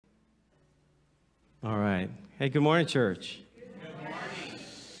All right. Hey, good morning, church. Good morning.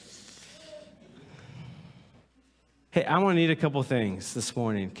 Hey, I'm going to need a couple things this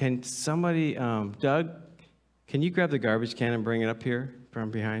morning. Can somebody, Doug, can you grab the garbage can and bring it up here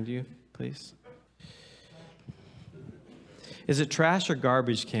from behind you, please? Is it trash or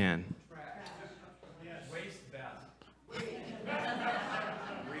garbage can?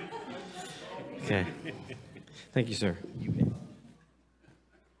 Okay. Thank you, sir.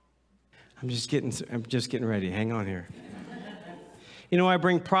 I'm just getting ready. Hang on here. You know, I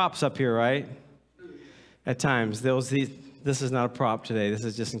bring props up here, right? At times. This is not a prop today. This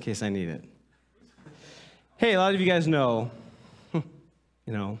is just in case I need it. Hey, a lot of you guys know,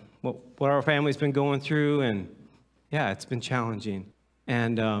 what our family's been going through, and yeah, it's been challenging.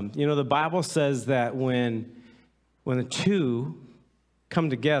 And, the Bible says that when the two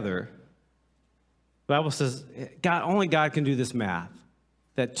come together, the Bible says only God can do this math,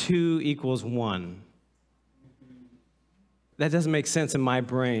 that 2 equals 1. That doesn't make sense in my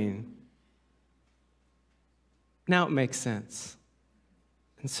brain. Now it makes sense.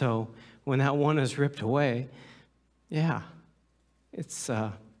 And so when that 1 is ripped away, yeah, it's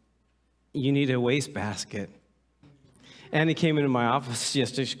you need a wastebasket. Annie came into my office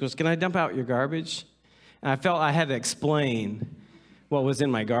yesterday. She goes, "Can I dump out your garbage?" And I felt I had to explain what was in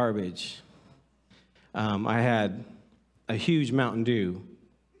my garbage. I had a huge Mountain Dew.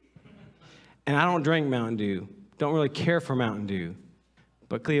 And I don't drink Mountain Dew. Don't really care for Mountain Dew.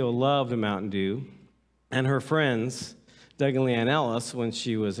 But Cleo loved a Mountain Dew. And her friends, Doug and Leanne Ellis, when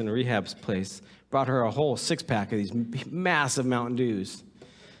she was in a rehab place, brought her a whole 6-pack of these massive Mountain Dews.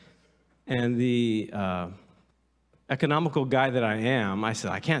 And the economical guy that I am, I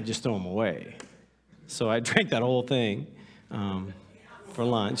said, I can't just throw them away. So I drank that whole thing for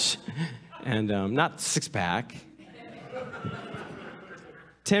lunch. And not 6-pack.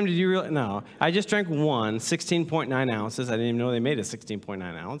 Tim, did you really? No. I just drank 16.9 ounces. I didn't even know they made a 16.9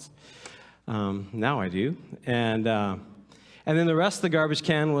 ounce. Now I do. And then the rest of the garbage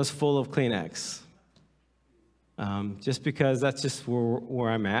can was full of Kleenex. Just because that's just where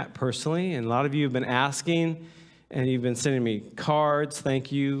I'm at personally. And a lot of you have been asking, and you've been sending me cards,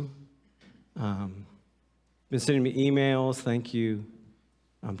 thank you. Been sending me emails, thank you.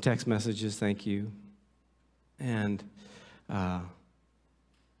 Text messages, thank you. And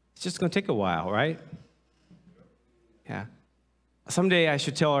it's just going to take a while, right? Yeah. Someday I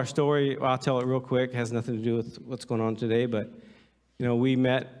should tell our story. Well, I'll tell it real quick. It has nothing to do with what's going on today, but, we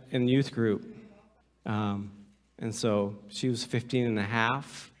met in youth group. And so she was 15 and a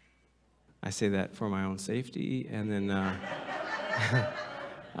half. I say that for my own safety. And then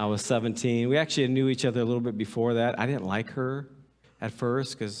I was 17. We actually knew each other a little bit before that. I didn't like her at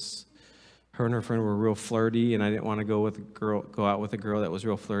first because her and her friend were real flirty, and I didn't want to go out with a girl that was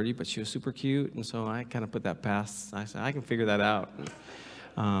real flirty, but she was super cute, and so I kind of put that past. I said, I can figure that out.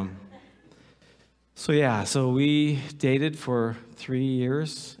 So we dated for 3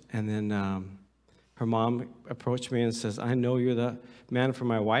 years, and then her mom approached me and says, I know you're the man for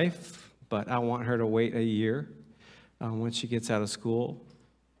my wife, but I want her to wait a year when she gets out of school.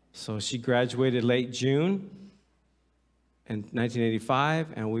 So she graduated late June in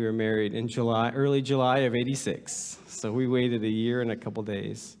 1985, and we were married in early July of 86. So we waited a year and a couple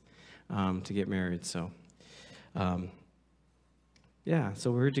days to get married. So, so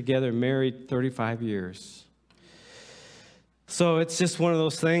we were together, married 35 years. So it's just one of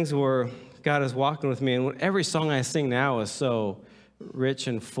those things where God is walking with me, and every song I sing now is so rich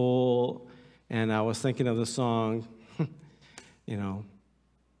and full. And I was thinking of the song,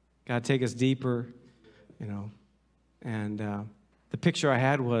 God, take us deeper, And the picture I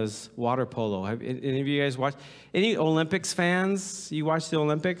had was water polo. Have any of you guys watched? Any Olympics fans? You watch the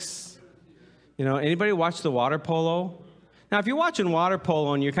Olympics? Anybody watch the water polo? Now, if you're watching water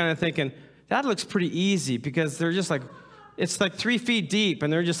polo and you're kind of thinking, that looks pretty easy because they're just like, it's like 3 feet deep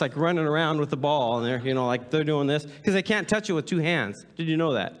and they're just like running around with the ball and they're, they're doing this because they can't touch it with 2 hands. Did you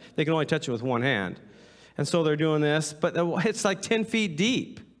know that? They can only touch it with 1 hand. And so they're doing this, but it's like 10 feet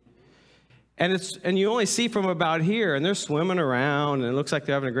deep. And you only see from about here, and they're swimming around, and it looks like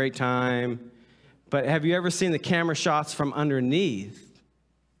they're having a great time. But have you ever seen the camera shots from underneath?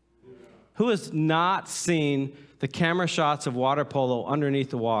 Who has not seen the camera shots of water polo underneath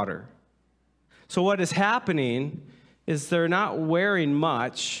the water? So what is happening is they're not wearing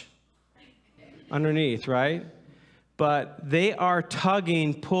much underneath, right? But they are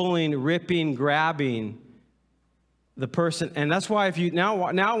tugging, pulling, ripping, grabbing the person, and that's why if you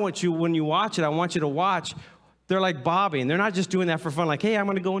when you watch it, I want you to watch. They're like bobbing. They're not just doing that for fun, like, hey, I'm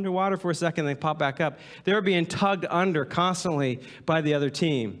going to go underwater for a second, and they pop back up. They're being tugged under constantly by the other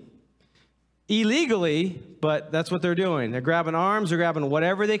team. illegally, but that's what they're doing. They're grabbing arms, they're grabbing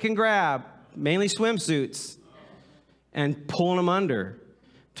whatever they can grab, mainly swimsuits, and pulling them under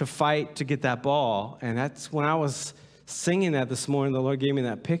to fight to get that ball. And that's when I was singing that this morning, the Lord gave me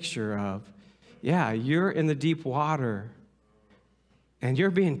that picture of, yeah, you're in the deep water, and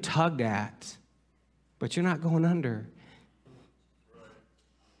you're being tugged at, but you're not going under.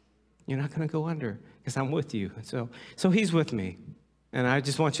 You're not going to go under because I'm with you. So he's with me. And I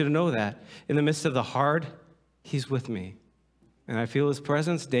just want you to know that. In the midst of the hard, he's with me. And I feel his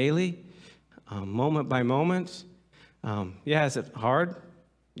presence daily, moment by moment. Yeah, is it hard?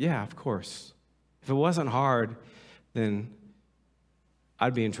 Yeah, of course. If it wasn't hard, then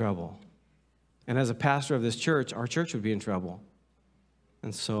I'd be in trouble. And as a pastor of this church, our church would be in trouble.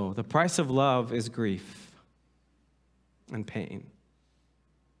 And so the price of love is grief and pain.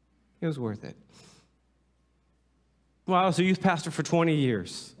 It was worth it. Well, I was a youth pastor for 20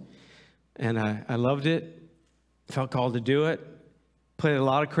 years, and I loved it, felt called to do it, played a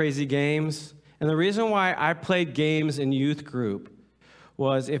lot of crazy games. And the reason why I played games in youth group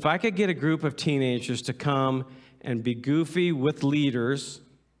was if I could get a group of teenagers to come and be goofy with leaders,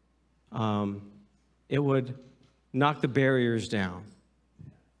 it would knock the barriers down.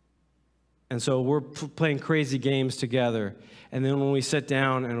 And so we're playing crazy games together. And then when we sit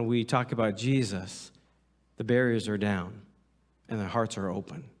down and we talk about Jesus, the barriers are down and the hearts are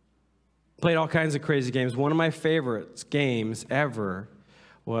open. Played all kinds of crazy games. One of my favorite games ever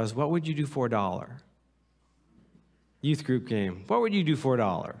was, what would you do for $1? Youth group game. What would you do for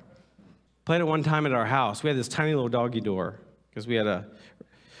 $1? Played it one time at our house. We had this tiny little doggy door because we had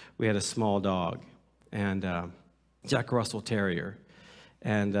a small dog, and Jack Russell Terrier.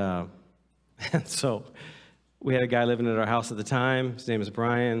 And so we had a guy living at our house at the time. His name is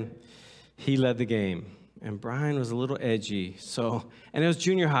Brian. He led the game. And Brian was a little edgy. And it was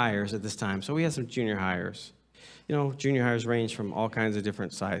junior hires at this time. So we had some junior hires. You know, junior hires range from all kinds of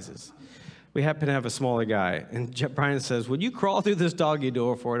different sizes. We happen to have a smaller guy. And Brian says, would you crawl through this doggy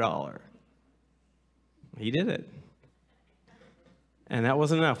door for $1? He did it. And that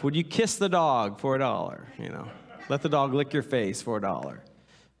wasn't enough. Would you kiss the dog for $1? You know, let the dog lick your face for $1.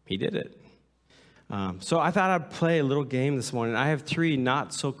 He did it. So I thought I'd play a little game this morning. I have 3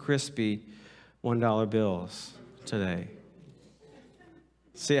 not so crispy $1 bills today.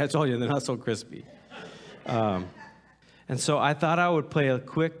 See, I told you they're not so crispy. And so I thought I would play a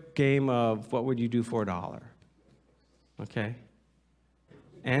quick game of what would you do for $1? Okay.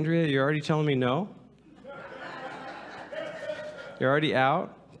 Andrea, you're already telling me no? You're already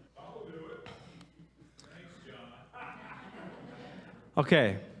out? I'll do it. Thanks, John.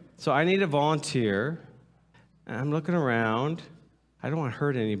 Okay, so I need a volunteer. And I'm looking around. I don't want to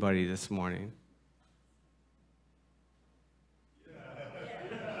hurt anybody this morning.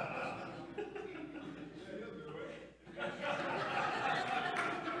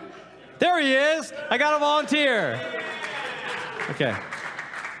 There he is. I got a volunteer. Okay.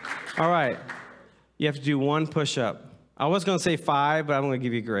 All right. You have to do 1 push-up. I was going to say 5, but I'm going to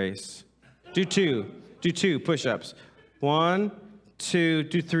give you grace. Do 2. Do 2 push-ups. 1, 2,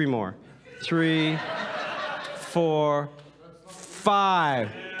 do 3 more. 3, 4, 5.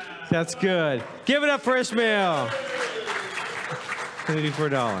 That's good. Give it up for Ishmael. What can I do for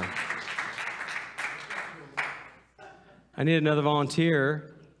 $1? I need another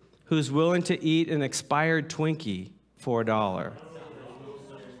volunteer who's willing to eat an expired Twinkie for $1.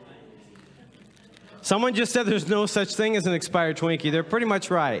 Someone just said there's no such thing as an expired Twinkie. They're pretty much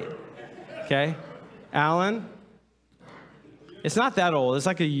right. Okay? Alan? It's not that old. It's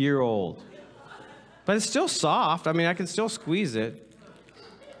like a year old. But it's still soft. I mean, I can still squeeze it.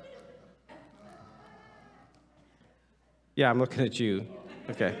 Yeah, I'm looking at you.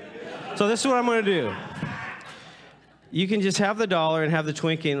 Okay. So this is what I'm going to do. You can just have the $1 and have the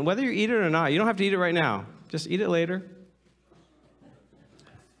Twinkie, and whether you eat it or not, you don't have to eat it right now. Just eat it later. Do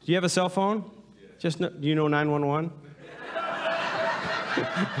you have a cell phone? Do you know 911?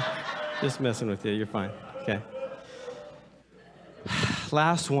 Just messing with you. You're fine. Okay.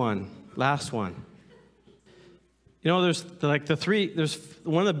 Last one. You know, there's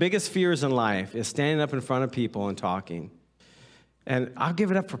one of the biggest fears in life is standing up in front of people and talking. And I'll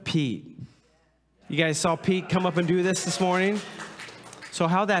give it up for Pete. You guys saw Pete come up and do this morning? So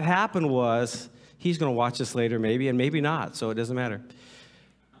how that happened was, he's going to watch this later maybe, and maybe not, so it doesn't matter.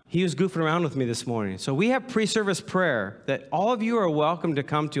 He was goofing around with me this morning. So we have pre-service prayer that all of you are welcome to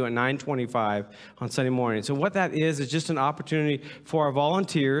come to at 9:25 on Sunday morning. So what that is just an opportunity for our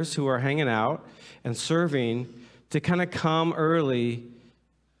volunteers who are hanging out and serving to kind of come early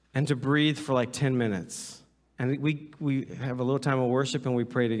and to breathe for like 10 minutes. And we have a little time of worship and we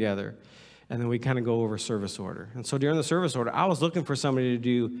pray together. and then we kind of go over service order. And so during the service order, I was looking for somebody to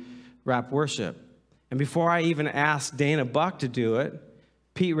do rap worship. And before I even asked Dana Buck to do it,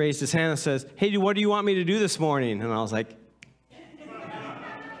 Pete raised his hand and says, hey, what do you want me to do this morning? And I was like,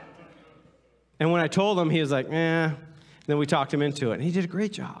 and when I told him, he was like, eh. Then we talked him into it. And he did a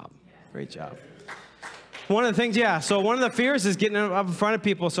great job. Great job. One of the things, so one of the fears is getting up in front of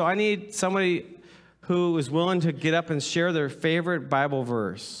people. So I need somebody who is willing to get up and share their favorite Bible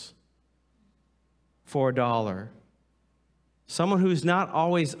verse for $1. Someone who's not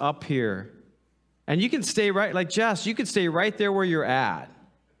always up here. And you can stay right, like Jess, you can stay right there where you're at.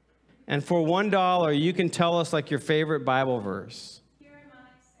 And for $1, you can tell us like your favorite Bible verse.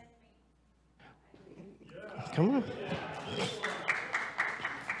 Come on.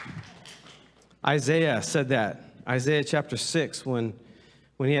 Isaiah said that. Isaiah chapter 6, when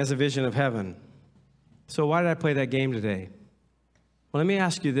he has a vision of heaven. So why did I play that game today? Well, let me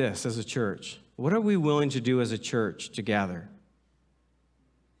ask you this as a church. What are we willing to do as a church to gather?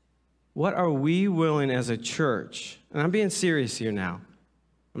 What are we willing as a church? And I'm being serious here now.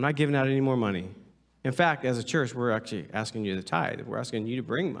 I'm not giving out any more money. In fact, as a church, we're actually asking you to tithe. We're asking you to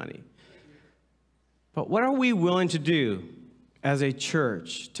bring money. But what are we willing to do as a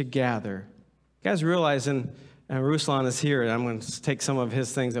church to gather? You guys realize, and Ruslan is here, and I'm going to take some of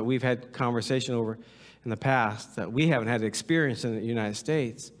his things that we've had conversation over in the past that we haven't had experience in the United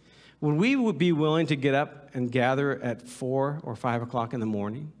States. Would we be willing to get up and gather at 4 or 5 o'clock in the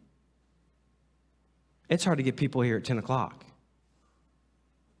morning? It's hard to get people here at 10 o'clock.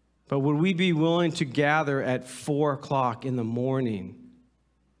 But would we be willing to gather at 4 o'clock in the morning?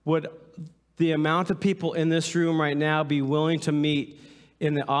 Would the amount of people in this room right now be willing to meet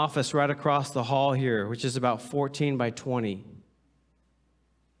in the office right across the hall here, which is about 14 by 20?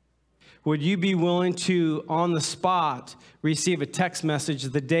 Would you be willing to, on the spot, receive a text message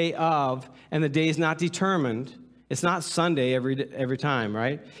the day of, and the day is not determined? It's not Sunday every time,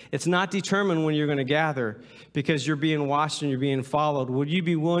 right? It's not determined when you're going to gather because you're being watched and you're being followed. Would you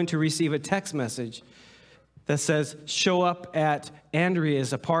be willing to receive a text message that says, show up at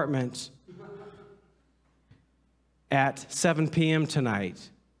Andrea's apartment at 7 p.m. tonight,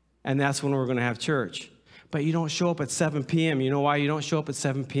 and that's when we're going to have church? But you don't show up at 7 p.m. You know why you don't show up at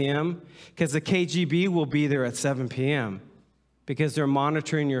 7 p.m.? Because the KGB will be there at 7 p.m. because they're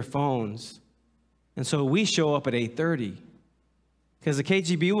monitoring your phones. And so we show up at 8:30 because the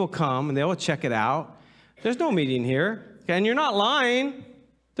KGB will come and they will check it out. There's no meeting here. And you're not lying.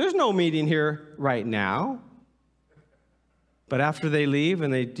 There's no meeting here right now. But after they leave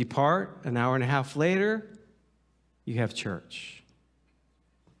and they depart, an hour and a half later, you have church.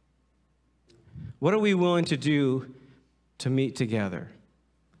 What are we willing to do to meet together?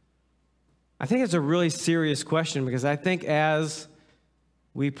 I think it's a really serious question because I think as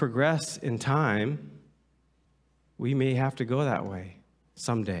we progress in time, we may have to go that way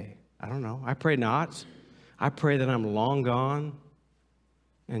someday. I don't know. I pray not. I pray that I'm long gone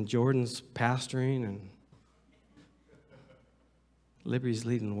and Jordan's pastoring and Libby's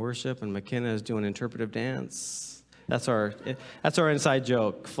leading worship and McKenna is doing interpretive dance. That's our inside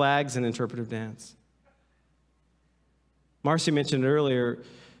joke, flags and interpretive dance. Marcy mentioned earlier,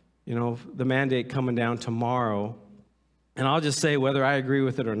 the mandate coming down tomorrow. And I'll just say, whether I agree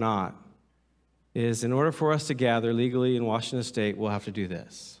with it or not, is in order for us to gather legally in Washington State, we'll have to do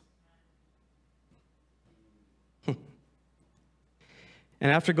this. And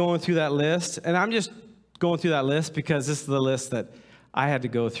after going through that list, and I'm just going through that list because this is the list that I had to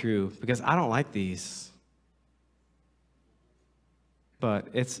go through because I don't like these. But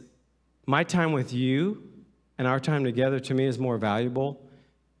it's my time with you and our time together to me is more valuable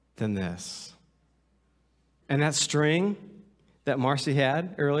than this. And that string that Marcy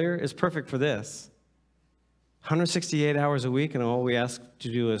had earlier is perfect for this. 168 hours a week, and all we ask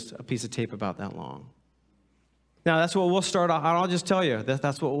to do is a piece of tape about that long. Now, that's what we'll start off. Not I'll just tell you,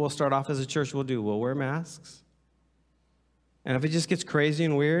 that's what we'll start off as a church we'll do. We'll wear masks. And if it just gets crazy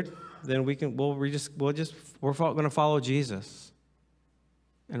and weird, then we're going to follow Jesus.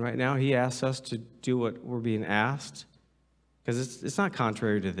 And right now, he asks us to do what we're being asked, because it's not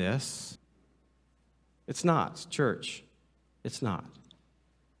contrary to this. It's not, church. It's not.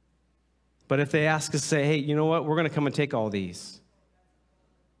 But if they ask us, say, hey, you know what? We're going to come and take all these.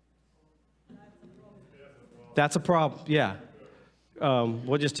 That's a problem, yeah.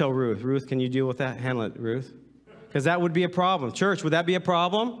 We'll just tell Ruth. Ruth, can you deal with that? Handle it, Ruth. Because that would be a problem. Church, would that be a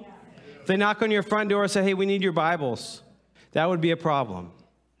problem? If they knock on your front door and say, hey, we need your Bibles, that would be a problem.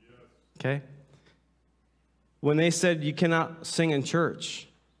 Okay? When they said you cannot sing in church,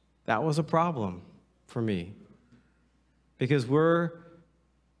 that was a problem for me. Because we're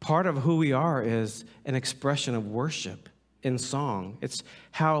Part of who we are is an expression of worship in song. It's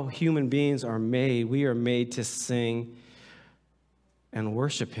how human beings are made. We are made to sing and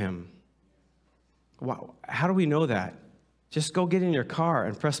worship him. Wow. How do we know that? Just go get in your car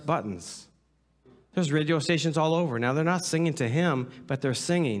and press buttons. There's radio stations all over. Now, they're not singing to him, but they're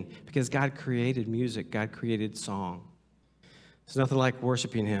singing because God created music. God created song. There's nothing like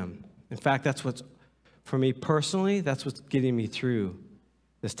worshiping him. In fact, that's what's, for me personally, that's what's getting me through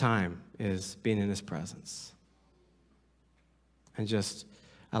this time, is being in his presence. And just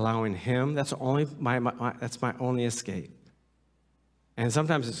allowing him, that's my only escape. And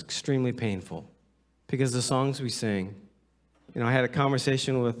sometimes it's extremely painful because the songs we sing, I had a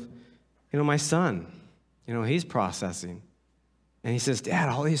conversation with, my son. He's processing. And he says, Dad,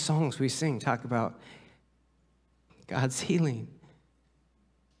 all these songs we sing talk about God's healing.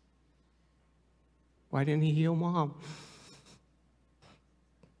 Why didn't he heal Mom?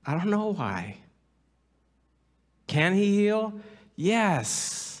 I don't know why. Can he heal?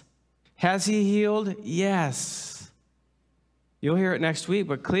 Yes. Has he healed? Yes. You'll hear it next week,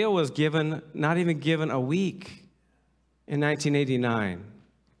 but Cleo was not even given a week in 1989.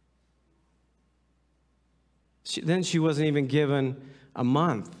 Then she wasn't even given a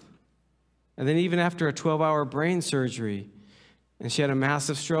month. And then even after a 12-hour brain surgery, and she had a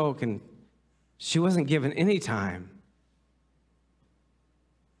massive stroke, and she wasn't given any time.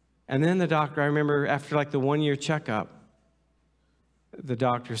 And then the doctor, I remember after the 1-year checkup, the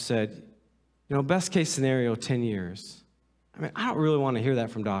doctor said, best case scenario, 10 years. I don't really want to hear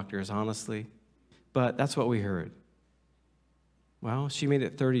that from doctors, honestly, but that's what we heard. Well, she made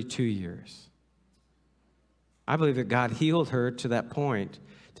it 32 years. I believe that God healed her to that point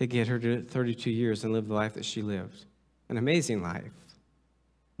to get her to 32 years and live the life that she lived. An amazing life.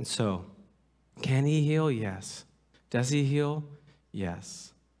 And so, can he heal? Yes. Does he heal?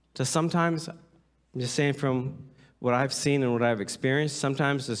 Yes. So sometimes, I'm just saying from what I've seen and what I've experienced,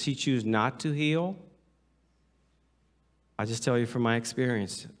 sometimes does he choose not to heal? I just tell you from my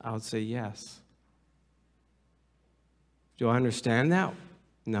experience, I would say yes. Do I understand that?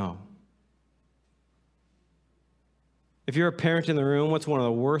 No. If you're a parent in the room, what's one of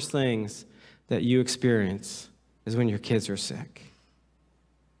the worst things that you experience is when your kids are sick?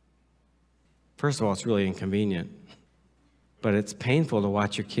 First of all, it's really inconvenient, but it's painful to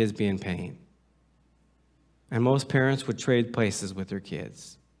watch your kids be in pain. And most parents would trade places with their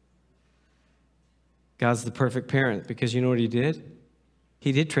kids. God's the perfect parent because you know what he did?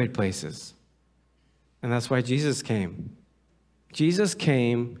 He did trade places. And that's why Jesus came. Jesus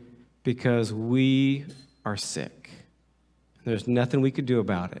came because we are sick. There's nothing we could do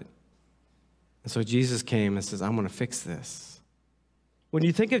about it. And so Jesus came and says, I'm going to fix this. When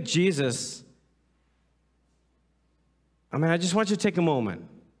you think of Jesus, I just want you to take a moment.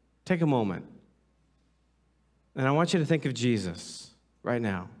 Take a moment. And I want you to think of Jesus right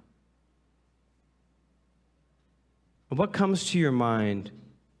now. What comes to your mind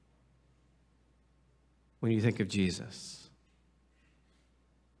when you think of Jesus?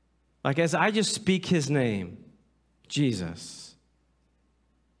 As I just speak his name, Jesus,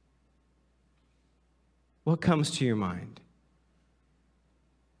 what comes to your mind?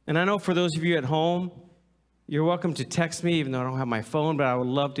 And I know for those of you at home, you're welcome to text me, even though I don't have my phone, but I would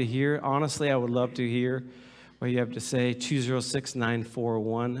love to hear. Honestly, I would love to hear what you have to say.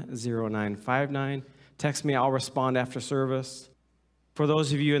 206-941-0959. Text me. I'll respond after service. For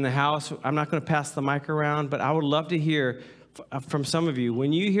those of you in the house, I'm not going to pass the mic around, but I would love to hear from some of you.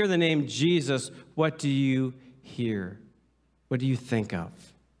 When you hear the name Jesus, what do you hear? What do you think of?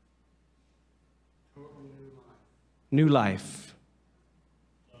 New life.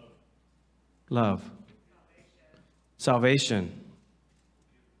 Love. Salvation.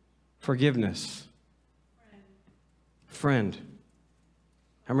 Forgiveness. Friend.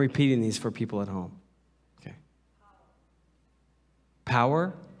 I'm repeating these for people at home. Okay.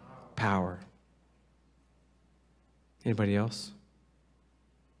 Power. Power. Anybody else?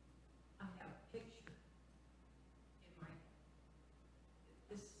 I have a picture in my head.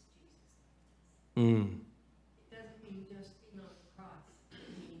 This is Jesus. It doesn't mean just being on the cross. It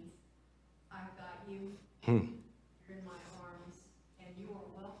means I've got you. You're in my arms, and you are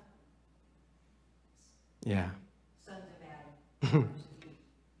welcome. Yeah. Sons of Adam.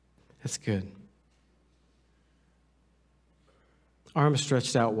 That's good. Arms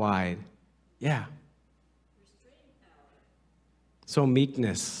stretched out wide. Yeah. So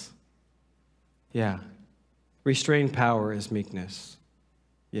meekness. Yeah. Restrained power is meekness.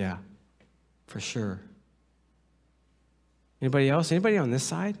 Yeah, for sure. Anybody else? Anybody on this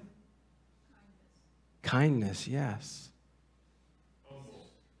side? Kindness, yes.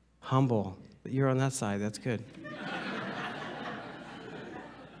 Humble. You're on that side. That's good.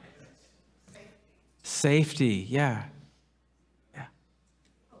 Safety. Yeah. Yeah.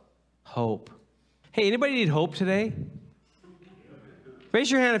 Hope. Hey, anybody need hope today?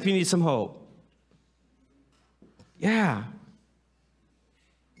 Raise your hand if you need some hope. Yeah.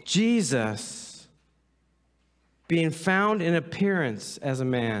 Jesus being found in appearance as a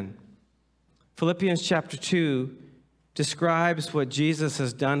man. Philippians chapter 2 describes what Jesus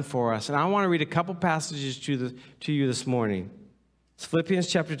has done for us. And I want to read a couple passages to you this morning. It's Philippians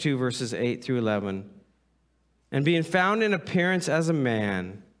chapter 2, verses 8 through 11. And being found in appearance as a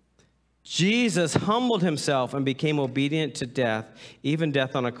man, Jesus humbled himself and became obedient to death, even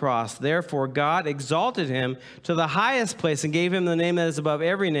death on a cross. Therefore, God exalted him to the highest place and gave him the name that is above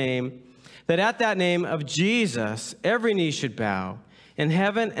every name, that at that name of Jesus, every knee should bow, in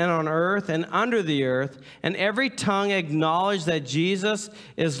heaven and on earth and under the earth, and every tongue acknowledge that Jesus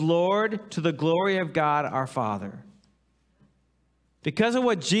is Lord, to the glory of God our Father. Because of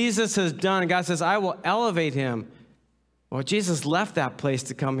what Jesus has done, God says, I will elevate him. Well, Jesus left that place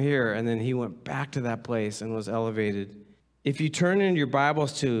to come here, and then he went back to that place and was elevated. If you turn in your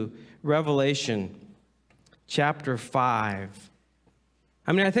Bibles to Revelation chapter 5,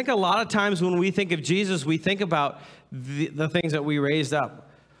 I think a lot of times when we think of Jesus, we think about the things that we raised up.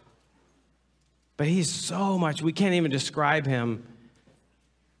 But he's so much, we can't even describe him.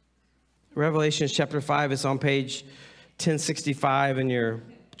 Revelation chapter 5 is on page 1065 in your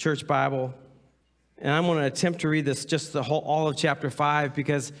church Bible. And I'm going to attempt to read this, just all of chapter 5,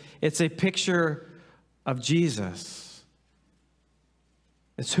 because it's a picture of Jesus.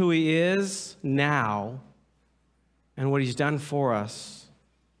 It's who he is now and what he's done for us.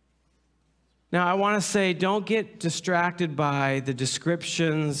 Now, I want to say, don't get distracted by the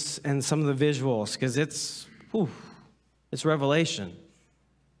descriptions and some of the visuals, because it's Revelation.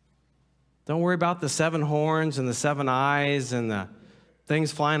 Don't worry about the 7 horns and the 7 eyes and the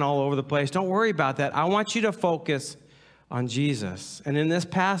things flying all over the place. Don't worry about that. I want you to focus on Jesus. And in this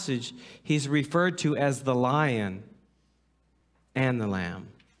passage, he's referred to as the lion and the lamb.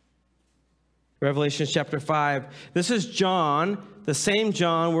 Revelation chapter 5. This is John, the same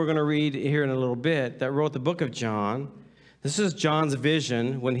John we're going to read here in a little bit, that wrote the book of John. This is John's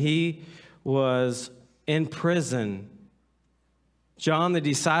vision when he was in prison. John, the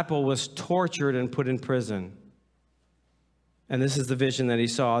disciple, was tortured and put in prison. And this is the vision that he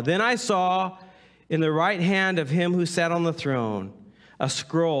saw. Then I saw in the right hand of him who sat on the throne a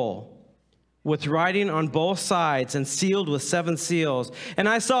scroll with writing on both sides and sealed with 7 seals. And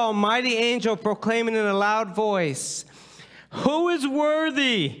I saw a mighty angel proclaiming in a loud voice, "Who is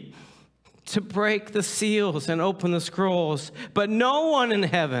worthy to break the seals and open the scrolls?" But no one in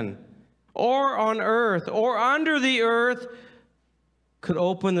heaven or on earth or under the earth could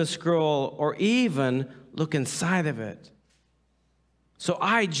open the scroll or even look inside of it. So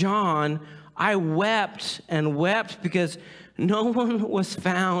I, John, I wept and wept because no one was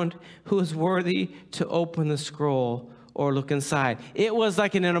found who was worthy to open the scroll or look inside. It was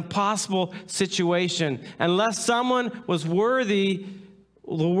like an impossible situation. Unless someone was worthy,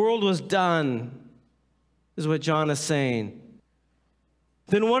 the world was done, is what John is saying.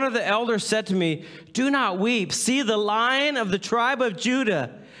 Then one of the elders said to me, "Do not weep. See, the Lion of the tribe of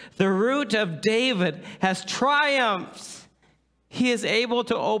Judah, the Root of David, has triumphed. He is able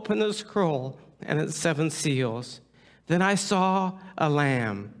to open the scroll and its 7 seals." Then I saw a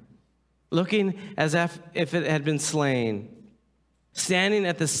lamb, looking as if it had been slain, standing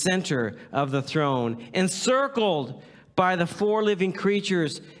at the center of the throne, encircled by the 4 living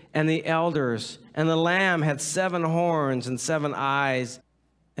creatures and the elders. And the lamb had 7 horns and 7 eyes,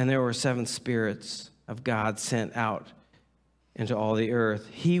 and there were 7 spirits of God sent out into all the earth.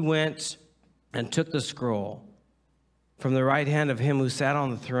 He went and took the scroll from the right hand of him who sat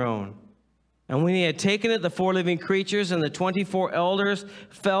on the throne. And when he had taken it, the 4 living creatures and the 24 elders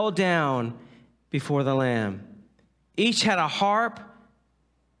fell down before the Lamb. Each had a harp,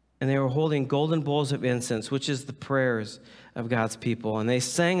 and they were holding golden bowls of incense, which is the prayers of God's people. And they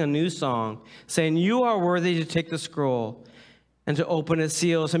sang a new song, saying, "You are worthy to take the scroll and to open its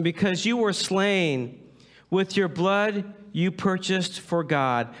seals. And because you were slain, with your blood you purchased for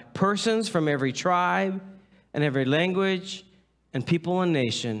God persons from every tribe and every language and people and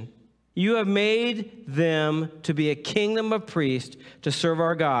nation. You have made them to be a kingdom of priests to serve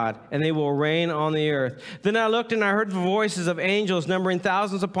our God, and they will reign on the earth." Then I looked and I heard voices of angels numbering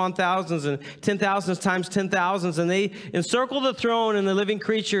thousands upon thousands and 10,000s times 10,000s, and they encircled the throne and the living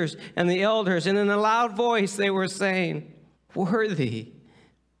creatures and the elders, and in a loud voice they were saying, "Worthy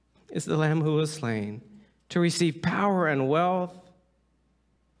is the Lamb who was slain to receive power and wealth,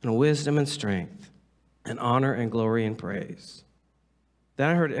 and wisdom and strength, and honor and glory and praise. Then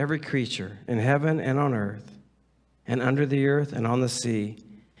I heard every creature in heaven and on earth, and under the earth and on the sea,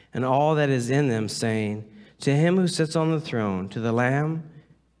 and all that is in them, saying, to him who sits on the throne, to the Lamb,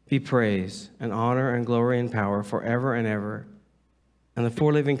 be praise and honor and glory and power forever and ever. And the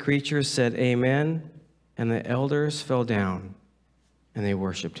four living creatures said, Amen. And the elders fell down and they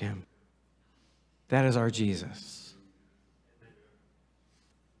worshiped him. That is our Jesus.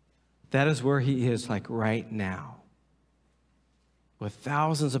 That is where he is, like right now, with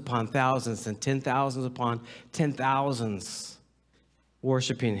thousands upon thousands and 10,000s upon 10,000s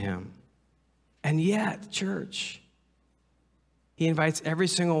worshiping him. And yet, church, he invites every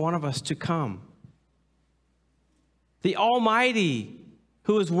single one of us to come. The Almighty,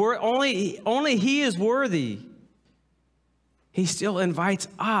 who is only he is worthy, he still invites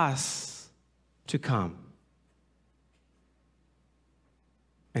us to come.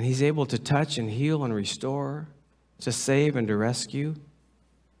 And he's able to touch and heal and restore, to save and to rescue.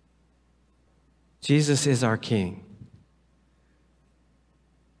 Jesus is our King.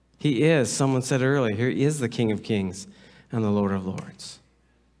 He is, someone said earlier, he is the King of Kings and the Lord of Lords.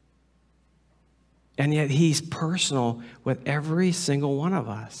 And yet he's personal with every single one of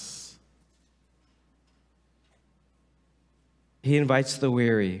us. He invites the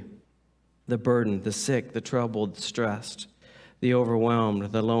weary, the burdened, the sick, the troubled, the stressed, the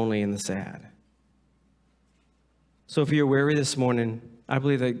overwhelmed, the lonely, and the sad. So if you're weary this morning, I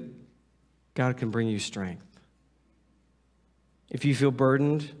believe that God can bring you strength. If you feel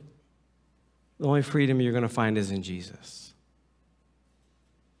burdened, the only freedom you're going to find is in Jesus.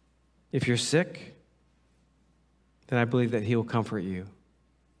 If you're sick, then I believe that he will comfort you.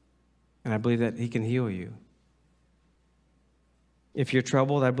 And I believe that he can heal you. If you're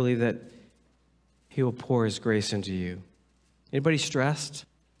troubled, I believe that he will pour his grace into you. Anybody stressed?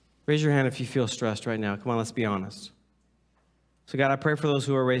 Raise your hand if you feel stressed right now. Come on, let's be honest. So God, I pray for those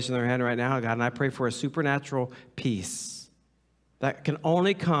who are raising their hand right now, God, and I pray for a supernatural peace that can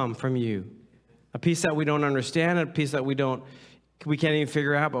only come from you. A peace that we don't understand, a peace that we can't even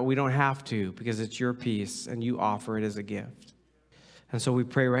figure out, but we don't have to, because it's your peace and you offer it as a gift. And so we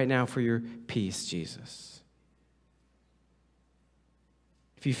pray right now for your peace, Jesus.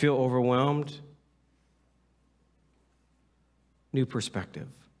 If you feel overwhelmed, new perspective.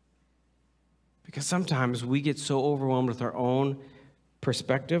 Because sometimes we get so overwhelmed with our own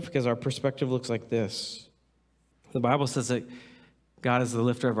perspective, because our perspective looks like this. The Bible says that God is the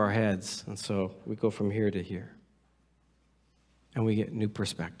lifter of our heads, and so we go from here to here, and we get new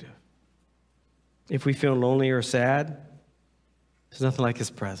perspective. If we feel lonely or sad, there's nothing like his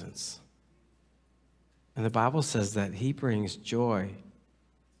presence. And the Bible says that he brings joy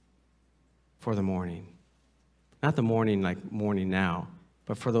for the morning. Not the morning like morning now,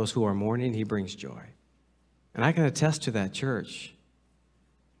 but for those who are mourning, he brings joy. And I can attest to that, church.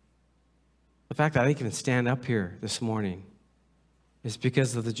 The fact that I can stand up here this morning is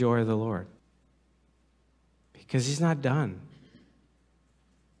because of the joy of the Lord. Because he's not done.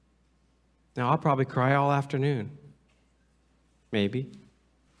 Now, I'll probably cry all afternoon. Maybe.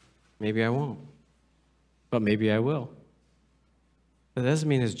 Maybe I won't. But maybe I will. But that doesn't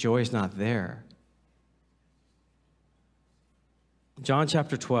mean his joy is not there. John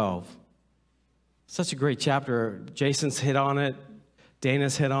chapter 12. Such a great chapter. Jason's hit on it.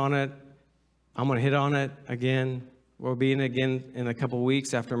 Dana's hit on it. I'm going to hit on it again. We'll be in again in a couple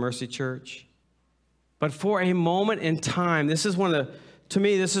weeks after Mercy Church. But for a moment in time, to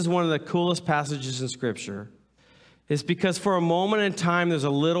me, this is one of the coolest passages in Scripture. It's because for a moment in time, there's a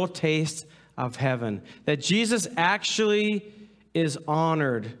little taste of heaven. That Jesus actually is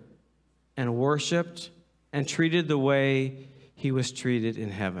honored and worshiped and treated the way he was treated in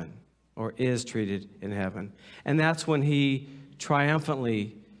heaven, or is treated in heaven. And that's when he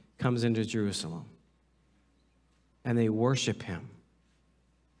triumphantly comes into Jerusalem. And they worship him.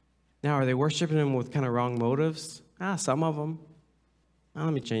 Now, are they worshiping him with kind of wrong motives? Some of them.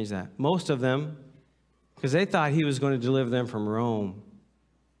 Let me change that. Most of them, because they thought he was going to deliver them from Rome.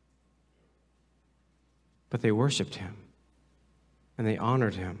 But they worshiped him. And they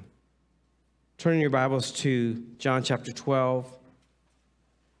honored him. Turn in your Bibles to John chapter 12,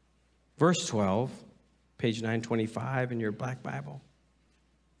 verse 12, page 925 in your black Bible.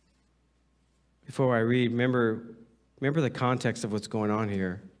 Before I read, remember the context of what's going on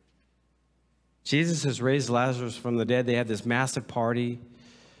here. Jesus has raised Lazarus from the dead. They had this massive party.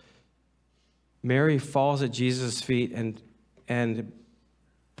 Mary falls at Jesus' feet and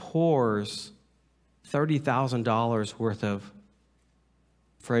pours $30,000 worth of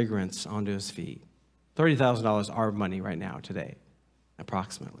fragrance onto his feet. $30,000 our money right now today.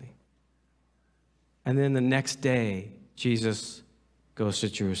 approximately. And then the next day, Jesus goes to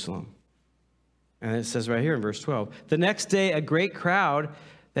Jerusalem. And it says right here in verse 12, the next day, a great crowd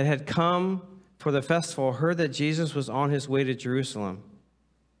that had come for the festival heard that Jesus was on his way to Jerusalem.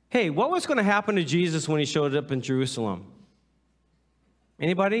 Hey, what was going to happen to Jesus when he showed up in Jerusalem?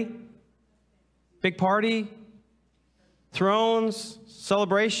 Anybody? Big party? Thrones?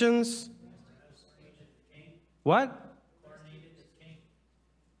 Celebrations? What?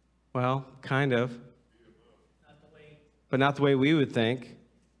 Well, kind of. But not the way we would think.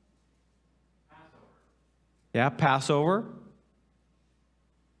 Yeah, Passover.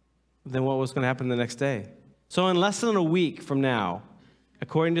 Then what was going to happen the next day? So in less than a week from now,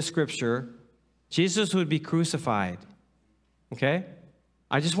 according to Scripture, Jesus would be crucified. Okay?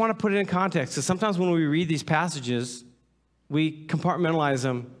 I just want to put it in context, because sometimes when we read these passages, we compartmentalize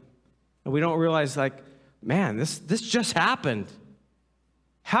them, and we don't realize, like, man, this just happened.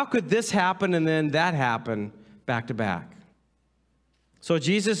 How could this happen and then that happen back to back? So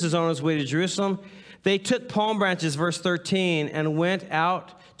Jesus is on his way to Jerusalem. They took palm branches, verse 13, and went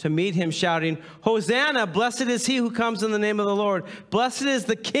out to meet him, shouting, Hosanna, blessed is he who comes in the name of the Lord. Blessed is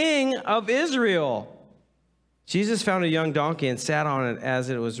the King of Israel. Jesus found a young donkey and sat on it, as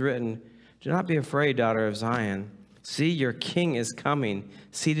it was written, do not be afraid, daughter of Zion. See, your king is coming,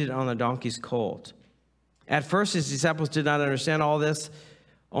 seated on the donkey's colt. At first, his disciples did not understand all this.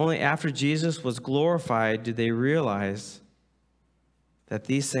 Only after Jesus was glorified did they realize that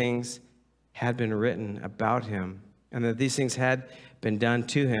these things had been written about him and that these things had been done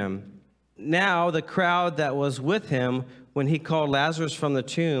to him. Now the crowd that was with him when he called Lazarus from the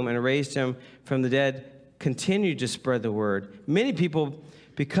tomb and raised him from the dead continued to spread the word. Many people,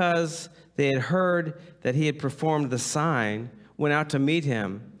 because they had heard that he had performed the sign, went out to meet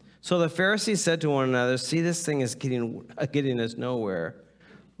him. So the Pharisees said to one another, see, this thing is getting us nowhere.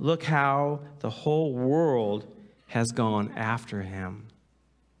 Look how the whole world has gone after him.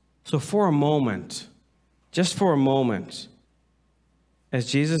 So for a moment, just for a moment, as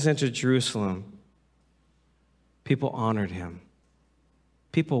Jesus entered Jerusalem, people honored him.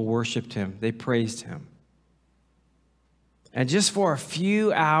 People worshiped him. They praised him. And just for a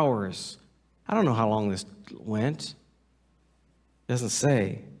few hours, I don't know how long this went. It doesn't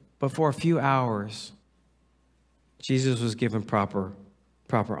say. But for a few hours, Jesus was given proper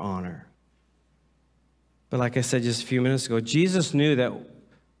honor. But like I said just a few minutes ago, Jesus knew that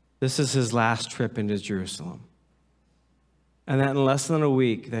this is his last trip into Jerusalem. And that in less than a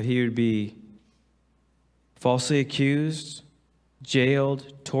week that he would be falsely accused,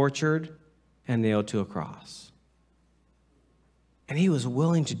 jailed, tortured, and nailed to a cross. And he was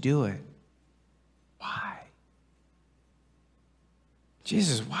willing to do it. Why?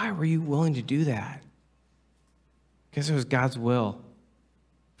 Jesus, why were you willing to do that? Because it was God's will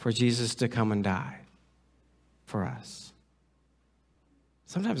for Jesus to come and die for us.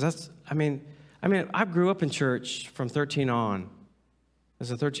 Sometimes I grew up in church from 13 on,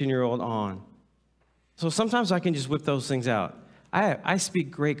 as a 13-year-old on. So sometimes I can just whip those things out. I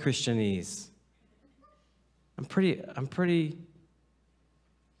speak great Christianese. I'm pretty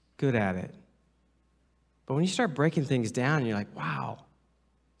good at it. But when you start breaking things down, you're like, wow,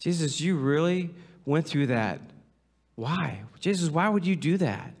 Jesus, you really went through that. Why? Jesus, why would you do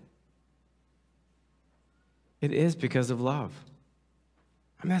that? It is because of love.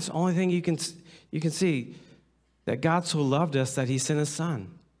 I mean, that's the only thing you can see, that God so loved us that he sent his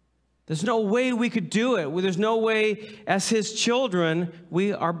son. There's no way we could do it. There's no way, as his children,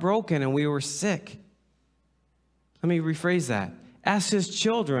 we are broken and we were sick. Let me rephrase that. As his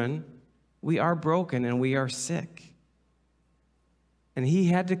children, we are broken and we are sick. And he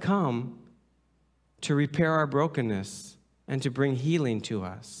had to come to repair our brokenness and to bring healing to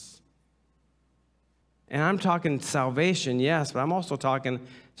us. And I'm talking salvation, yes, but I'm also talking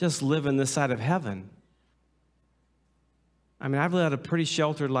just living this side of heaven. I mean, I've led a pretty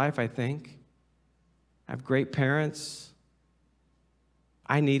sheltered life, I think. I have great parents.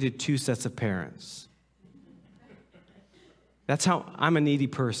 I needed 2 sets of parents. That's how I'm a needy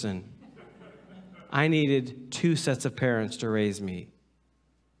person. I needed 2 sets of parents to raise me.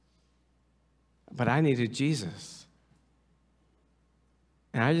 But I needed Jesus.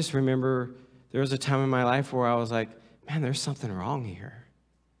 And I just remember there was a time in my life where I was like, man, there's something wrong here.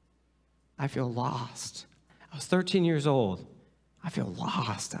 I feel lost. I was 13 years old. I feel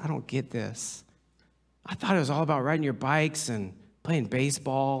lost. I don't get this. I thought it was all about riding your bikes and playing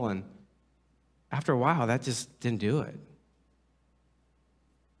baseball. And after a while, that just didn't do it.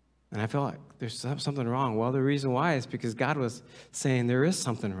 And I felt like there's something wrong. Well, the reason why is because God was saying there is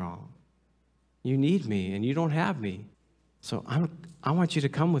something wrong. You need me, and you don't have me. So I want you to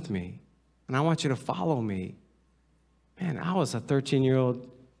come with me, and I want you to follow me. Man, I was a 13-year-old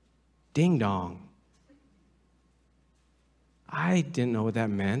ding-dong. I didn't know what that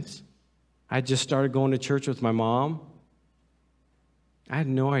meant. I just started going to church with my mom. I had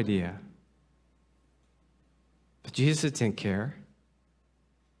no idea. But Jesus didn't care.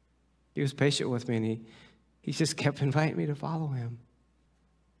 He was patient with me, and he just kept inviting me to follow him.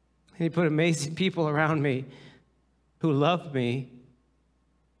 And he put amazing people around me who loved me,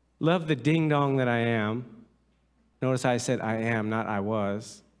 loved the ding-dong that I am. Notice I said I am, not I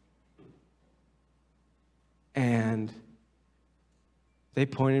was. And they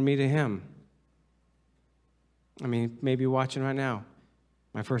pointed me to him. I mean, maybe you're watching right now.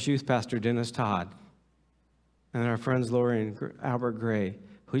 My first youth pastor, Dennis Todd, and our friends Lori and Albert Gray,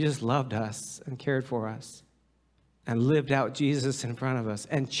 who just loved us and cared for us and lived out Jesus in front of us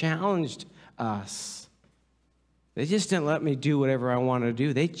and challenged us. They just didn't let me do whatever I wanted to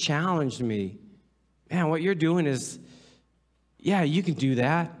do. They challenged me. Man, what you're doing is, yeah, you can do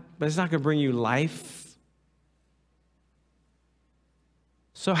that, but it's not going to bring you life.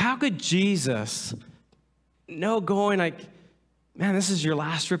 So how could Jesus know going like, man, this is your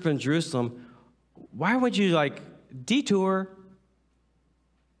last trip in Jerusalem. Why would you like detour?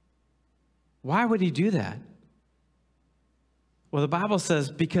 Why would he do that? Well, the Bible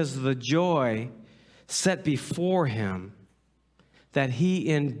says because of the joy set before him that he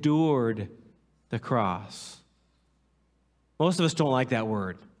endured the cross. Most of us don't like that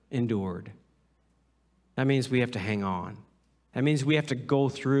word, endured. That means we have to hang on. That means we have to go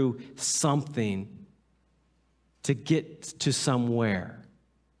through something to get to somewhere.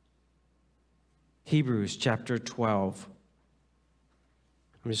 Hebrews chapter 12.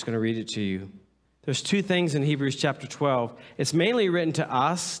 I'm just going to read it to you. There's two things in Hebrews chapter 12. It's mainly written to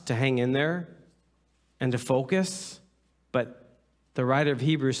us to hang in there and to focus, but the writer of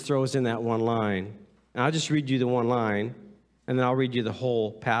Hebrews throws in that one line. And I'll just read you the one line, and then I'll read you the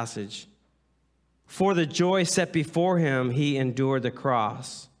whole passage. For the joy set before him, he endured the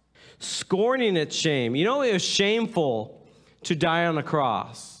cross, scorning its shame. You know, it was shameful to die on a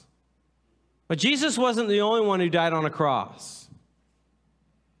cross. But Jesus wasn't the only one who died on a cross.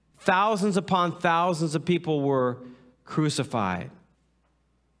 Thousands upon thousands of people were crucified.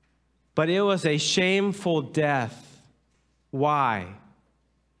 But it was a shameful death. Why?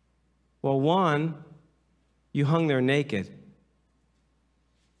 Well, one, you hung there naked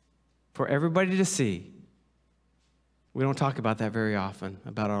for everybody to see. We don't talk about that very often,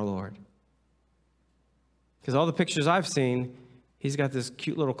 about our Lord. Because all the pictures I've seen, he's got this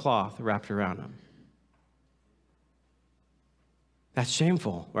cute little cloth wrapped around him. That's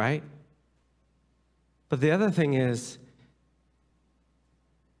shameful, right? But the other thing is,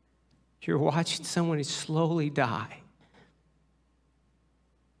 you're watching someone slowly die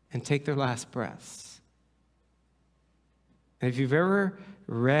and take their last breaths. And if you've ever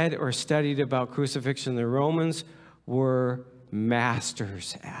read or studied about crucifixion, the Romans were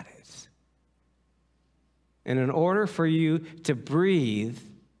masters at it. And in order for you to breathe,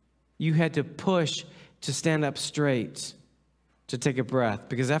 you had to push to stand up straight, to take a breath.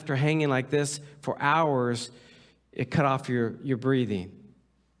 Because after hanging like this for hours, it cut off your breathing.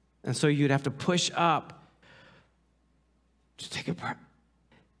 And so you'd have to push up to take a breath.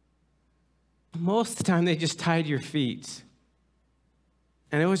 Most of the time, they just tied your feet.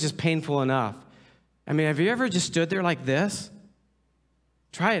 And it was just painful enough. I mean, have you ever just stood there like this?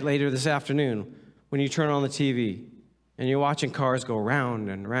 Try it later this afternoon when you turn on the TV and you're watching cars go round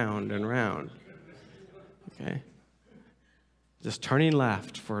and round and round. Okay? Just turning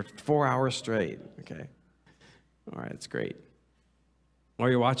left for 4 hours straight. Okay? All right, it's great. Or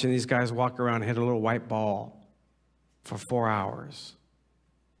you're watching these guys walk around and hit a little white ball for 4 hours.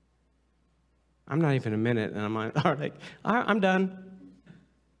 I'm not even a minute, and I'm like, all right, I'm done.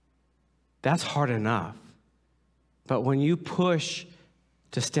 That's hard enough. But when you push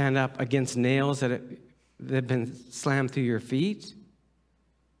to stand up against nails that have been slammed through your feet,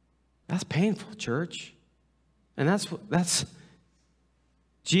 that's painful, church. And that's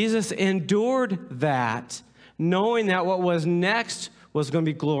Jesus endured that, knowing that what was next was going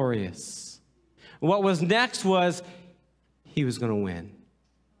to be glorious. What was next was he was going to win.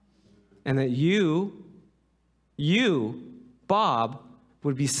 And that you, Bob,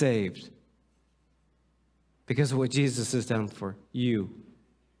 would be saved because of what Jesus has done for you.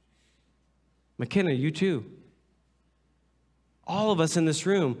 McKenna, you too. All of us in this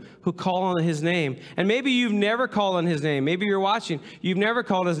room who call on his name. And maybe you've never called on his name. Maybe you're watching. You've never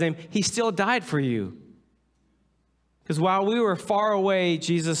called his name. He still died for you. Because while we were far away,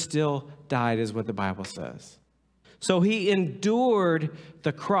 Jesus still died, is what the Bible says. So he endured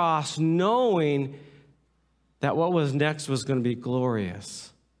the cross knowing that what was next was going to be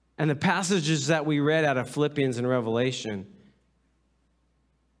glorious. And the passages that we read out of Philippians and Revelation,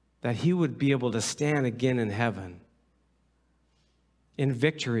 that he would be able to stand again in heaven in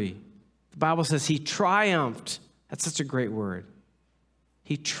victory. The Bible says he triumphed. That's such a great word.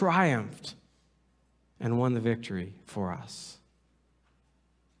 He triumphed and won the victory for us.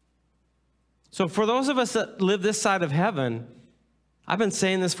 So for those of us that live this side of heaven, I've been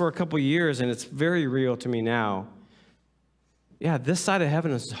saying this for a couple years, and it's very real to me now. Yeah, this side of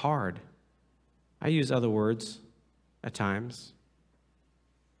heaven is hard. I use other words at times.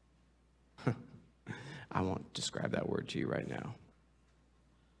 I won't describe that word to you right now.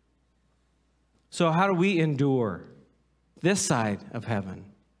 So how do we endure this side of heaven?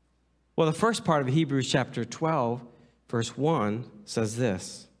 Well, the first part of Hebrews chapter 12, verse 1 says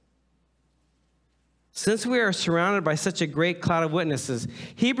this. Since we are surrounded by such a great cloud of witnesses,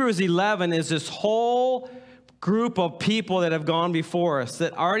 Hebrews 11 is this whole group of people that have gone before us,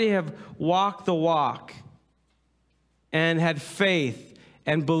 that already have walked the walk and had faith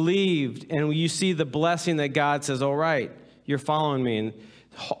and believed. And you see the blessing that God says, all right, you're following me. And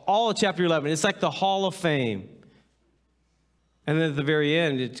all of chapter 11, it's like the Hall of Fame. And then at the very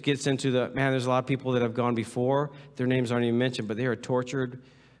end, it gets into there's a lot of people that have gone before. Their names aren't even mentioned, but they are tortured,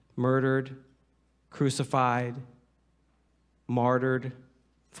 murdered, crucified, martyred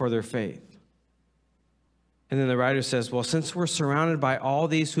for their faith. And then the writer says, well, since we're surrounded by all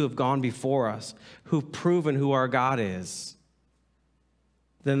these who have gone before us, who've proven who our God is,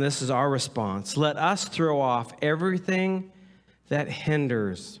 then this is our response. Let us throw off everything that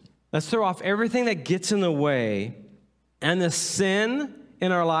hinders. Let's throw off everything that gets in the way and the sin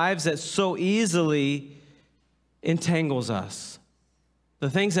in our lives that so easily entangles us. The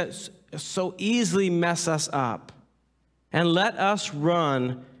things that so easily mess us up. And let us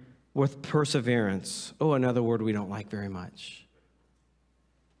run with perseverance. Oh, another word we don't like very much.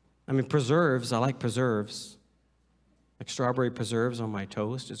 I mean, preserves, I like preserves. Like strawberry preserves on my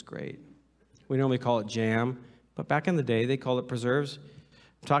toast is great. We normally call it jam, but back in the day, they called it preserves.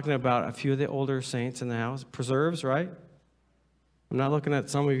 I'm talking about a few of the older saints in the house. Preserves, right? I'm not looking at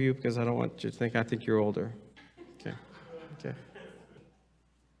some of you because I don't want you to think I think you're older. Okay.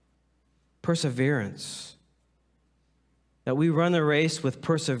 Perseverance. That we run the race with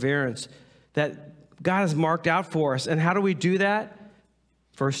perseverance that God has marked out for us. And how do we do that?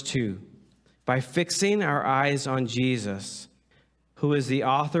 Verse 2, by fixing our eyes on Jesus, who is the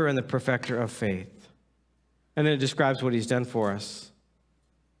author and the perfecter of faith. And then it describes what he's done for us.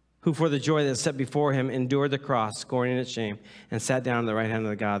 Who for the joy that set before him endured the cross, scorning its shame, and sat down on the right hand of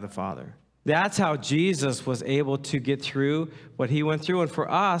the God the Father. That's how Jesus was able to get through what he went through. And for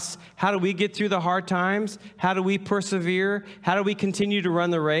us, how do we get through the hard times? How do we persevere? How do we continue to run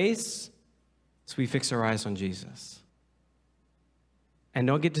the race? So we fix our eyes on Jesus. And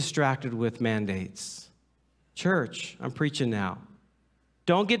don't get distracted with mandates. Church, I'm preaching now.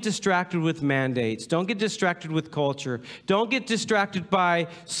 Don't get distracted with mandates. Don't get distracted with culture. Don't get distracted by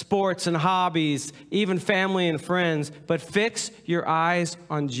sports and hobbies, even family and friends, but fix your eyes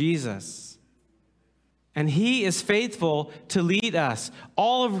on Jesus. And he is faithful to lead us.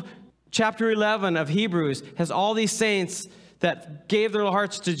 All of chapter 11 of Hebrews has all these saints that gave their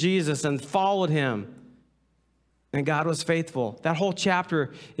hearts to Jesus and followed him. And God was faithful. That whole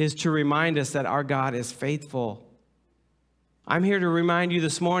chapter is to remind us that our God is faithful. I'm here to remind you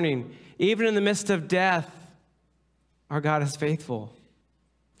this morning, even in the midst of death, our God is faithful.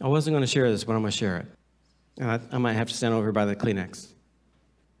 I wasn't going to share this, but I'm going to share it. And I might have to stand over by the Kleenex.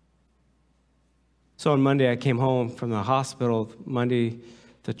 So on Monday, I came home from the hospital, Monday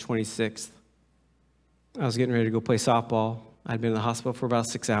the 26th. I was getting ready to go play softball. I'd been in the hospital for about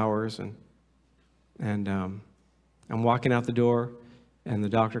 6 hours, and I'm walking out the door, and the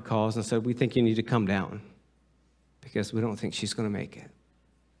doctor calls and said, we think you need to come down because we don't think she's going to make it.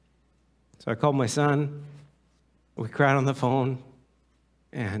 So I called my son. We cried on the phone,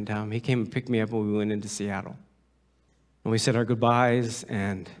 and he came and picked me up, and we went into Seattle. And we said our goodbyes,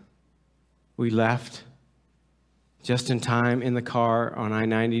 and we left just in time in the car on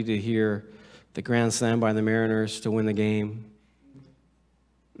I-90 to hear the grand slam by the Mariners to win the game.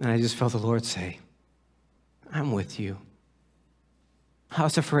 And I just felt the Lord say, I'm with you. I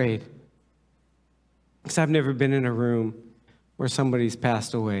was afraid because I've never been in a room where somebody's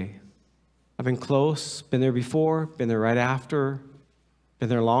passed away. I've been close, been there before, been there right after, been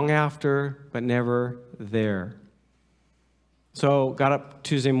there long after, but never there. So got up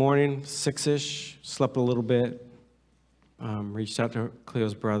Tuesday morning, 6-ish, slept a little bit. reached out to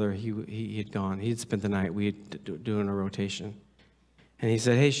Cleo's brother. He had gone. He had spent the night. We had doing a rotation. And he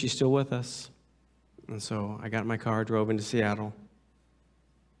said, hey, she's still with us. And so I got in my car, drove into Seattle,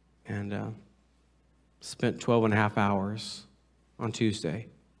 and spent 12 and a half hours on Tuesday.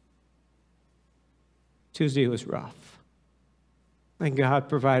 Tuesday was rough. And God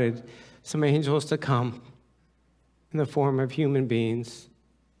provided some angels to come in the form of human beings.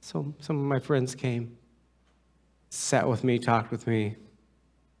 So some of my friends came, sat with me, talked with me.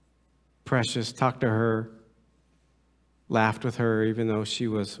 Precious, talked to her, laughed with her, even though she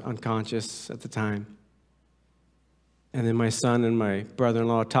was unconscious at the time. And then my son and my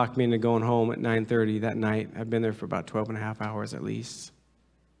brother-in-law talked me into going home at 9:30 that night. I've been there for about 12 and a half hours at least,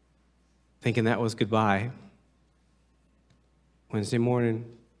 thinking that was goodbye. Wednesday morning,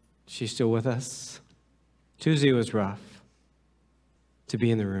 she's still with us. Tuesday was rough to be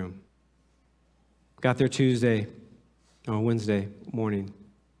in the room. Got there Wednesday morning,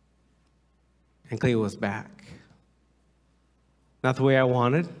 and Cleo was back. Not the way I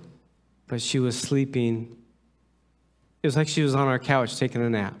wanted, but she was sleeping. It was like she was on our couch taking a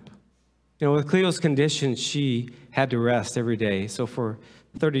nap. You know, with Cleo's condition, she had to rest every day. So for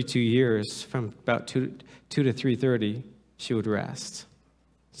 32 years, from about 2 to 3:30, she would rest.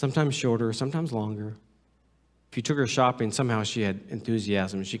 Sometimes shorter, sometimes longer. If you took her shopping, somehow she had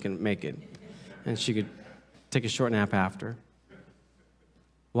enthusiasm. She could make it. And she could take a short nap after.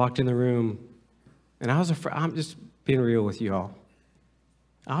 Walked in the room, and I was afraid. I'm just being real with you all.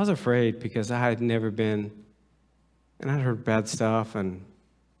 I was afraid because I had never been, and I'd heard bad stuff, and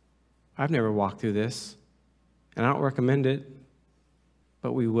I've never walked through this. And I don't recommend it,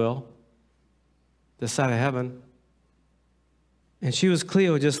 but we will. This side of heaven. And she was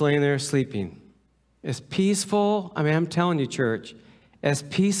Cleo just laying there sleeping. As peaceful, I mean, I'm telling you, church, as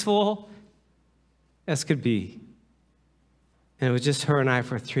peaceful as could be. And it was just her and I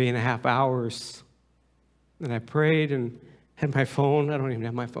for 3.5 hours. And I prayed and had my phone. I don't even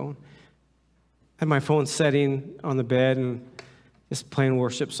have my phone. Had my phone setting on the bed and just playing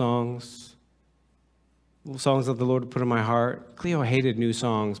worship songs. Songs that the Lord put in my heart. Cleo hated new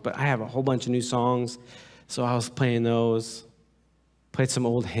songs, but I have a whole bunch of new songs. So I was playing those. Played some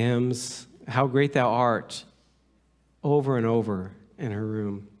old hymns. How Great Thou Art. Over and over in her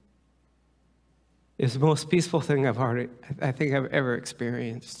room. It's the most peaceful thing I think I've ever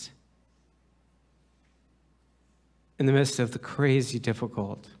experienced. In the midst of the crazy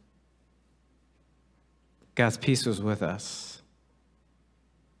difficult, God's peace was with us.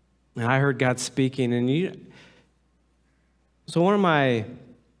 And I heard God speaking, and so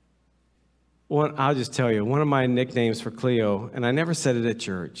I'll just tell you, one of my nicknames for Cleo, and I never said it at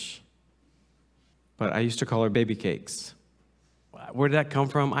church, but I used to call her Baby Cakes. Where did that come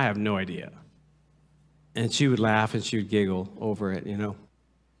from? I have no idea. And she would laugh and she would giggle over it, you know.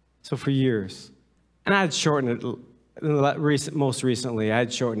 So for years. And I had shortened it, most recently, I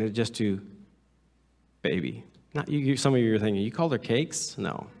had shortened it just to Baby. Not you. Some of you are thinking, you called her Cakes?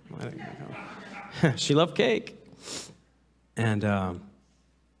 No. I didn't know. She loved cake. And our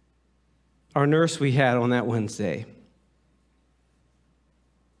nurse we had on that Wednesday,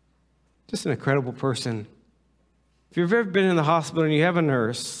 just an incredible person. If you've ever been in the hospital and you have a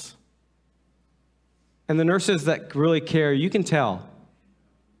nurse, and the nurses that really care, you can tell,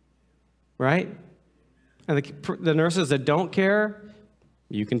 right? And the nurses that don't care,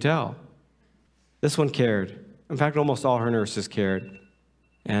 you can tell. This one cared. In fact, almost all her nurses cared.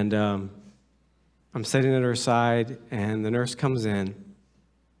 And I'm sitting at her side, and the nurse comes in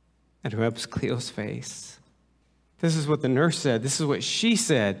and rubs Cleo's face. This is what the nurse said. This is what she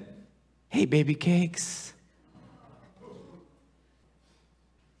said. Hey, Baby Cakes.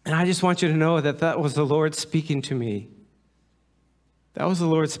 And I just want you to know that was the Lord speaking to me. That was the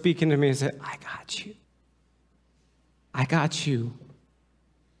Lord speaking to me and said, I got you. I got you.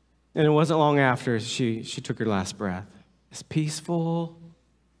 And it wasn't long after she took her last breath. As peaceful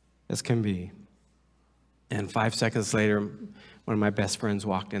as can be. And 5 seconds later, one of my best friends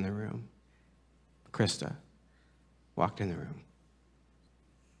walked in the room. Krista walked in the room.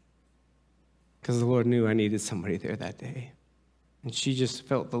 Because the Lord knew I needed somebody there that day. And she just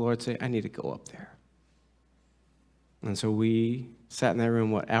felt the Lord say, I need to go up there. And so we sat in that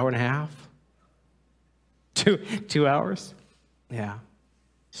room, hour and a half? 2 hours? Yeah.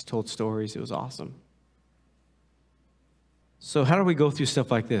 Just told stories. It was awesome. So how do we go through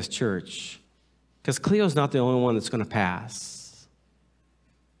stuff like this, church? Because Cleo's not the only one that's going to pass.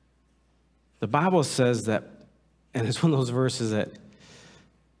 The Bible says that, and it's one of those verses that,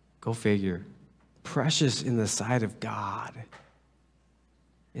 go figure, precious in the sight of God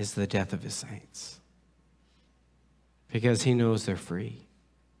is the death of his saints. because he knows they're free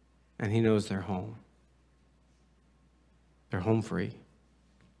and he knows they're home. They're home free.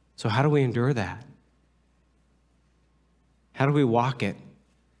 So how do we endure that? How do we walk it?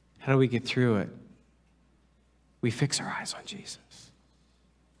 How do we get through it? We fix our eyes on Jesus.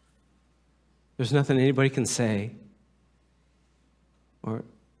 There's nothing anybody can say or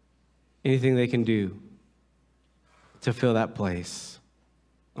anything they can do to fill that place.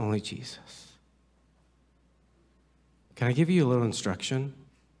 Only Jesus. Can I give you a little instruction?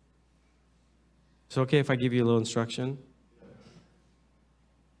 Is it okay if I give you a little instruction?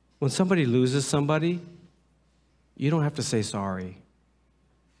 When somebody loses somebody, you don't have to say sorry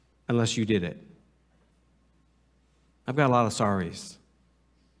unless you did it. I've got a lot of sorries.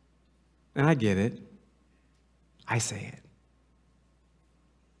 And I get it. I say it.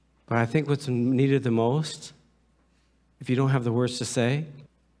 But I think what's needed the most, if you don't have the words to say,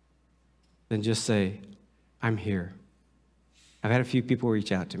 then just say, I'm here. I've had a few people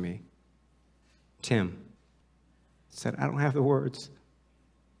reach out to me. Tim said, I don't have the words,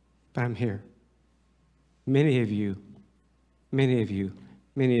 but I'm here. Many of you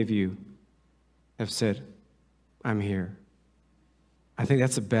have said, I'm here. I think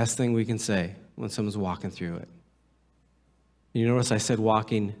that's the best thing we can say when someone's walking through it. You notice I said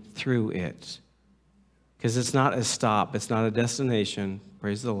walking through it, because it's not a stop, it's not a destination,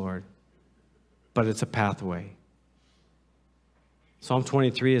 praise the Lord, but it's a pathway. Psalm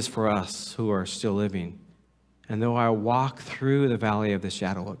 23 is for us who are still living. And though I walk through the valley of the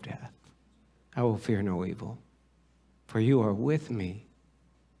shadow of death, I will fear no evil, for you are with me.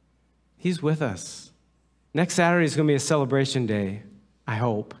 He's with us. Next Saturday is going to be a celebration day, I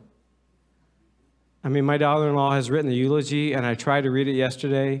hope. I mean, my daughter-in-law has written the eulogy, and I tried to read it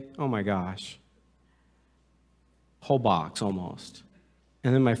yesterday. Oh, my gosh. Whole box, almost.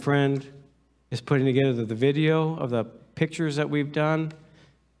 And then my friend is putting together the video of the pictures that we've done.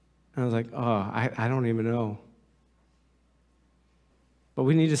 And I was like, oh, I don't even know. But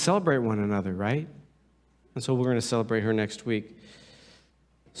we need to celebrate one another, right? And so we're going to celebrate her next week.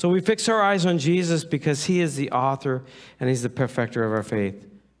 So we fix our eyes on Jesus because he is the author and he's the perfecter of our faith.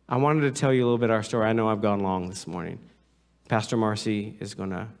 I wanted to tell you a little bit of our story. I know I've gone long this morning. Pastor Marcy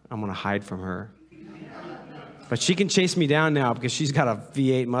I'm going to hide from her. But she can chase me down now because she's got a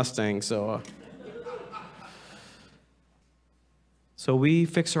V8 Mustang, So we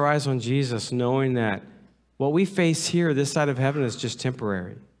fix our eyes on Jesus knowing that what we face here, this side of heaven, is just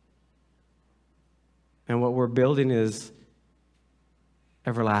temporary. And what we're building is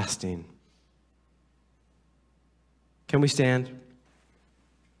everlasting. Can we stand?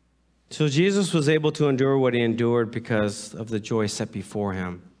 So Jesus was able to endure what he endured because of the joy set before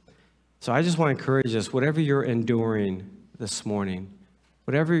him. So I just want to encourage us, whatever you're enduring this morning,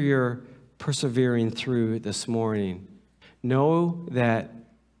 whatever you're persevering through this morning, know that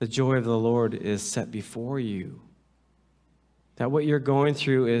the joy of the Lord is set before you. That what you're going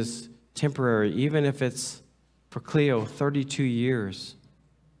through is temporary, even if it's, for Cleo, 32 years.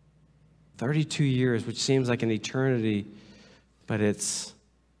 32 years, which seems like an eternity, but it's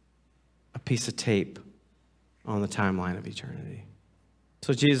a piece of tape on the timeline of eternity.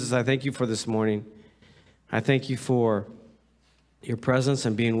 So Jesus, I thank you for this morning. I thank you for your presence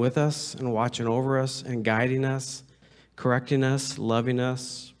and being with us and watching over us and guiding us, correcting us, loving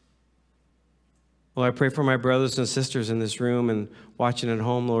us. Lord, I pray for my brothers and sisters in this room and watching at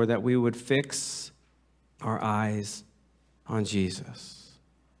home, Lord, that we would fix our eyes on Jesus,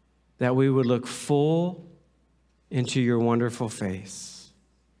 that we would look full into your wonderful face.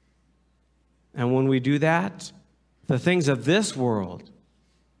 And when we do that, the things of this world,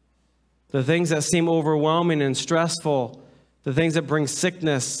 the things that seem overwhelming and stressful, the things that bring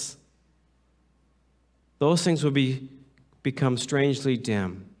sickness, those things will become strangely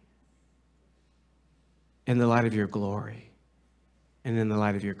dim in the light of your glory and in the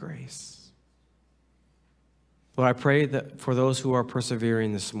light of your grace. Lord, I pray that for those who are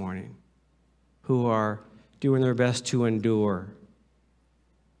persevering this morning, who are doing their best to endure,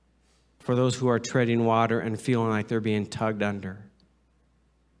 for those who are treading water and feeling like they're being tugged under,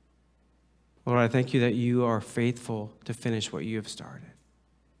 Lord, I thank you that you are faithful to finish what you have started.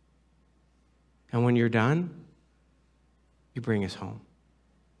 And when you're done, you bring us home.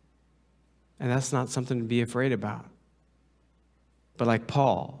 And that's not something to be afraid about. But like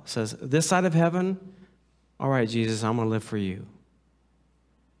Paul says, this side of heaven, all right, Jesus, I'm going to live for you.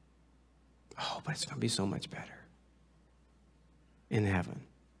 Oh, but it's going to be so much better in heaven.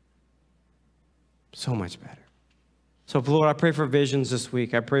 So much better. So, Lord, I pray for visions this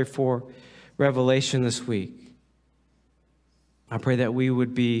week. I pray for revelation this week. I pray that we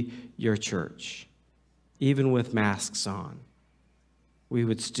would be your church, even with masks on, we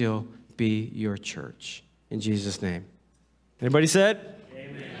would still be your church. In Jesus' name. Anybody said?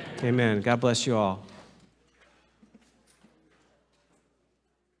 Amen. Amen. God bless you all.